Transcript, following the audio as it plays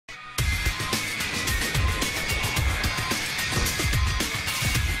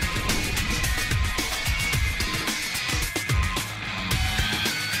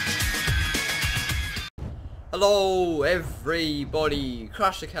Hello everybody,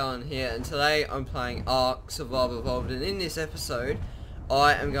 Crusher Callan here, and today I'm playing Ark Survival Evolved, and in this episode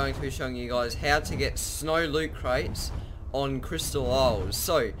I am going to be showing you guys how to get snow loot crates on Crystal Isles.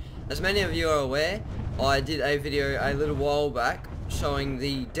 So, as many of you are aware, I did a video a little while back showing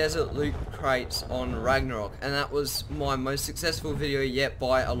the desert loot crates on Ragnarok, and that was my most successful video yet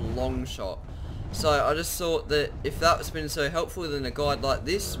by a long shot. So I just thought that if that's been so helpful, then a guide like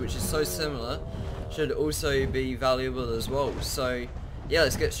this, which is so similar, should also be valuable as well. So yeah,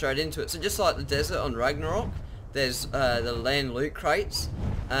 let's get straight into it. So just like the desert on Ragnarok, there's the land loot crates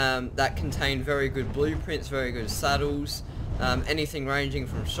that contain very good blueprints, very good saddles, anything ranging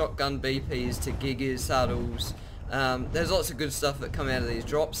from shotgun BPs to gigas saddles. There's lots of good stuff that come out of these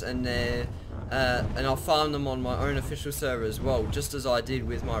drops, and I'll farm them on my own official server as well, just as I did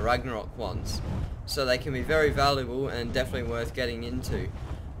with my Ragnarok ones. So they can be very valuable and definitely worth getting into.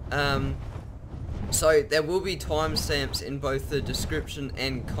 So there will be timestamps in both the description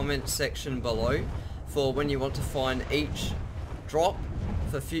and comment section below for when you want to find each drop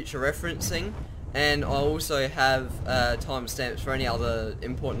for future referencing, and I also have timestamps for any other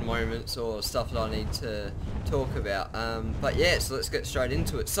important moments or stuff that I need to talk about. But yeah, so let's get straight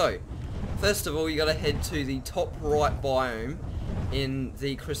into it. So first of all, you gotta head to the top right biome in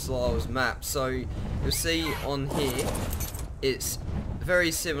the Crystal Isles map. So you'll see on here it's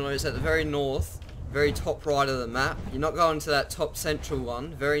very similar. It's at the very north, very top right of the map. You're not going to that top central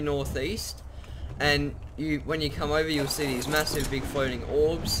one, very northeast, and when you come over, you'll see these massive big floating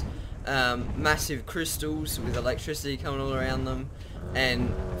orbs, massive crystals with electricity coming all around them,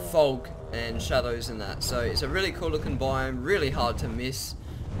 and fog and shadows and that. So it's a really cool looking biome, really hard to miss,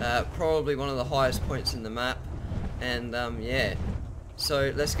 probably one of the highest points in the map. And yeah,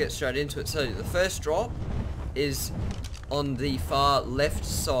 so let's get straight into it. So the first drop is on the far left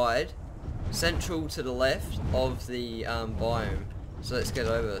side, central to the left of the biome. So let's get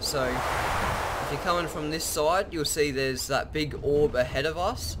over. So if you're coming from this side, you'll see there's that big orb ahead of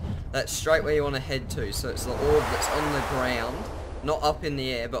us. That's straight where you want to head to. So it's the orb that's on the ground, not up in the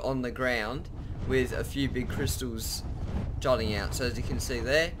air, but on the ground, with a few big crystals jutting out. So as you can see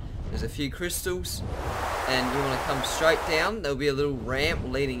there's a few crystals, and you want to come straight down. There'll be a little ramp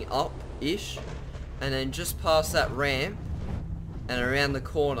leading up-ish, and then just past that ramp and around the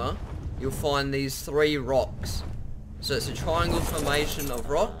corner, you'll find these 3 rocks. So it's a triangle formation of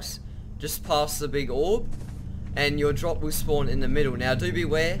rocks just past the big orb, and your drop will spawn in the middle. Now do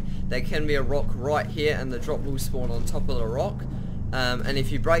beware, there can be a rock right here and the drop will spawn on top of the rock, and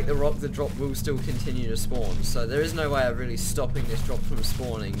if you break the rock, the drop will still continue to spawn. So there is no way of really stopping this drop from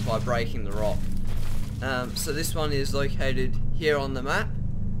spawning by breaking the rock. So this one is located here on the map.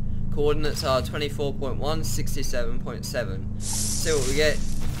 Coordinates are 24.1, 67.7. See what we get.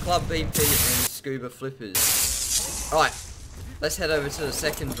 Club BP and scuba flippers. Alright, let's head over to the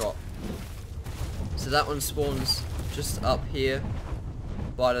second drop. So that one spawns just up here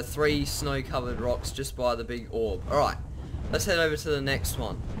by the 3 snow covered rocks just by the big orb. Alright, let's head over to the next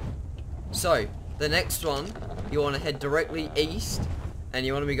one. So the next one, you want to head directly east, and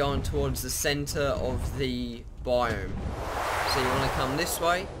you want to be going towards the center of the biome. So you want to come this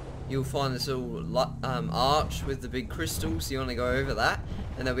way. You'll find this little arch with the big crystals. You want to go over that,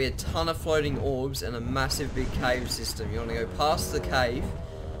 and there'll be a ton of floating orbs and a massive big cave system. You want to go past the cave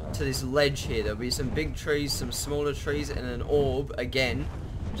to this ledge here. There'll be some big trees, some smaller trees, and an orb again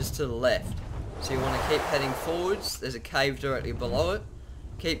just to the left. So you want to keep heading forwards. There's a cave directly below it.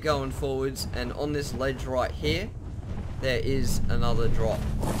 Keep going forwards, and on this ledge right here there is another drop.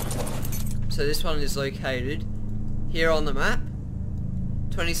 So this one is located here on the map.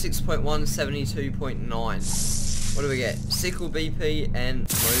 26.1, 72.9. What do we get? Sickle BP and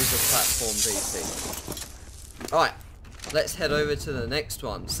Moser platform BP. Alright, let's head over to the next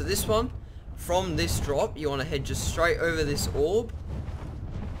one. So this one, from this drop, you want to head just straight over this orb,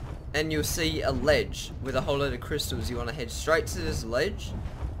 and you'll see a ledge with a whole load of crystals. You want to head straight to this ledge,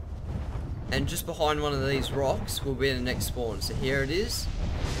 and just behind one of these rocks will be the next spawn. So here it is.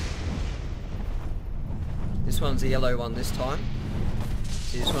 This one's a yellow one this time.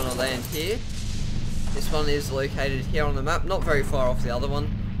 This one will land here. This one is located here on the map, not very far off the other one.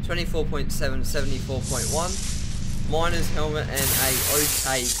 24.7, 74.1. Miner's helmet and a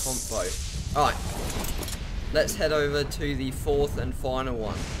OK comp bow. Alright, let's head over to the 4th and final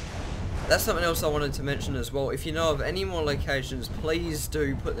one. That's something else I wanted to mention as well. If you know of any more locations, please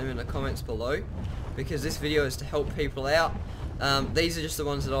do put them in the comments below, because this video is to help people out. These are just the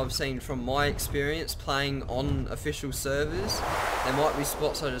ones that I've seen from my experience playing on official servers. There might be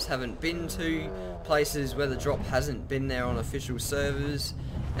spots I just haven't been to, places where the drop hasn't been there on official servers,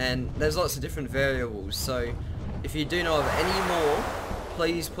 and there's lots of different variables. So if you do know of any more,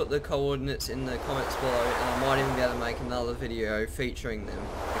 please put the coordinates in the comments below, and I might even be able to make another video featuring them,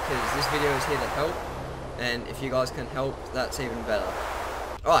 because this video is here to help, and if you guys can help, that's even better.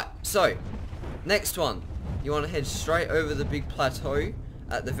 Alright, so next one, you want to head straight over the big plateau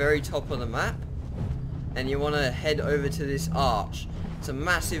at the very top of the map, and you want to head over to this arch. It's a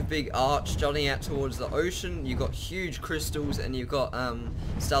massive big arch jutting out towards the ocean. You've got huge crystals, and you've got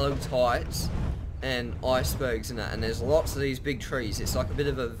stalactites and icebergs in that, and there's lots of these big trees. It's like a bit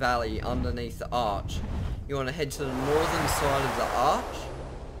of a valley underneath the arch. You want to head to the northern side of the arch,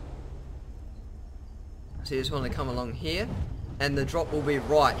 so you just want to come along here, and the drop will be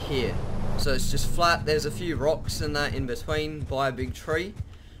right here. So it's just flat, there's a few rocks and that in between by a big tree.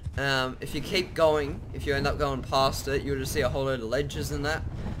 If you keep going, if you end up going past it, you'll just see a whole load of ledges and that.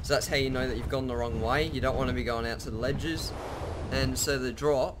 So that's how you know that you've gone the wrong way. You don't want to be going out to the ledges. And so the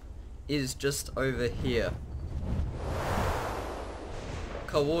drop is just over here.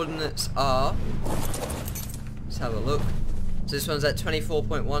 Coordinates are, let's have a look. So this one's at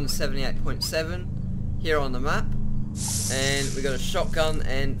 24.1, 78.7 here on the map. And we got a shotgun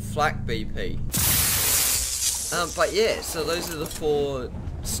and flak BP. But yeah, so those are the 4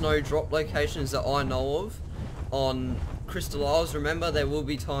 snow drop locations that I know of on Crystal Isles. Remember, there will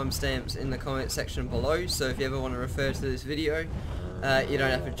be timestamps in the comment section below, so if you ever want to refer to this video, you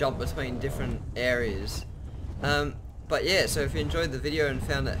don't have to jump between different areas. But yeah, so if you enjoyed the video and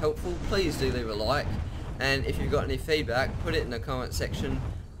found it helpful, please do leave a like, and if you've got any feedback, put it in the comment section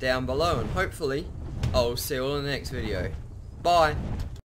down below, and hopefully I'll see you all in the next video. Bye!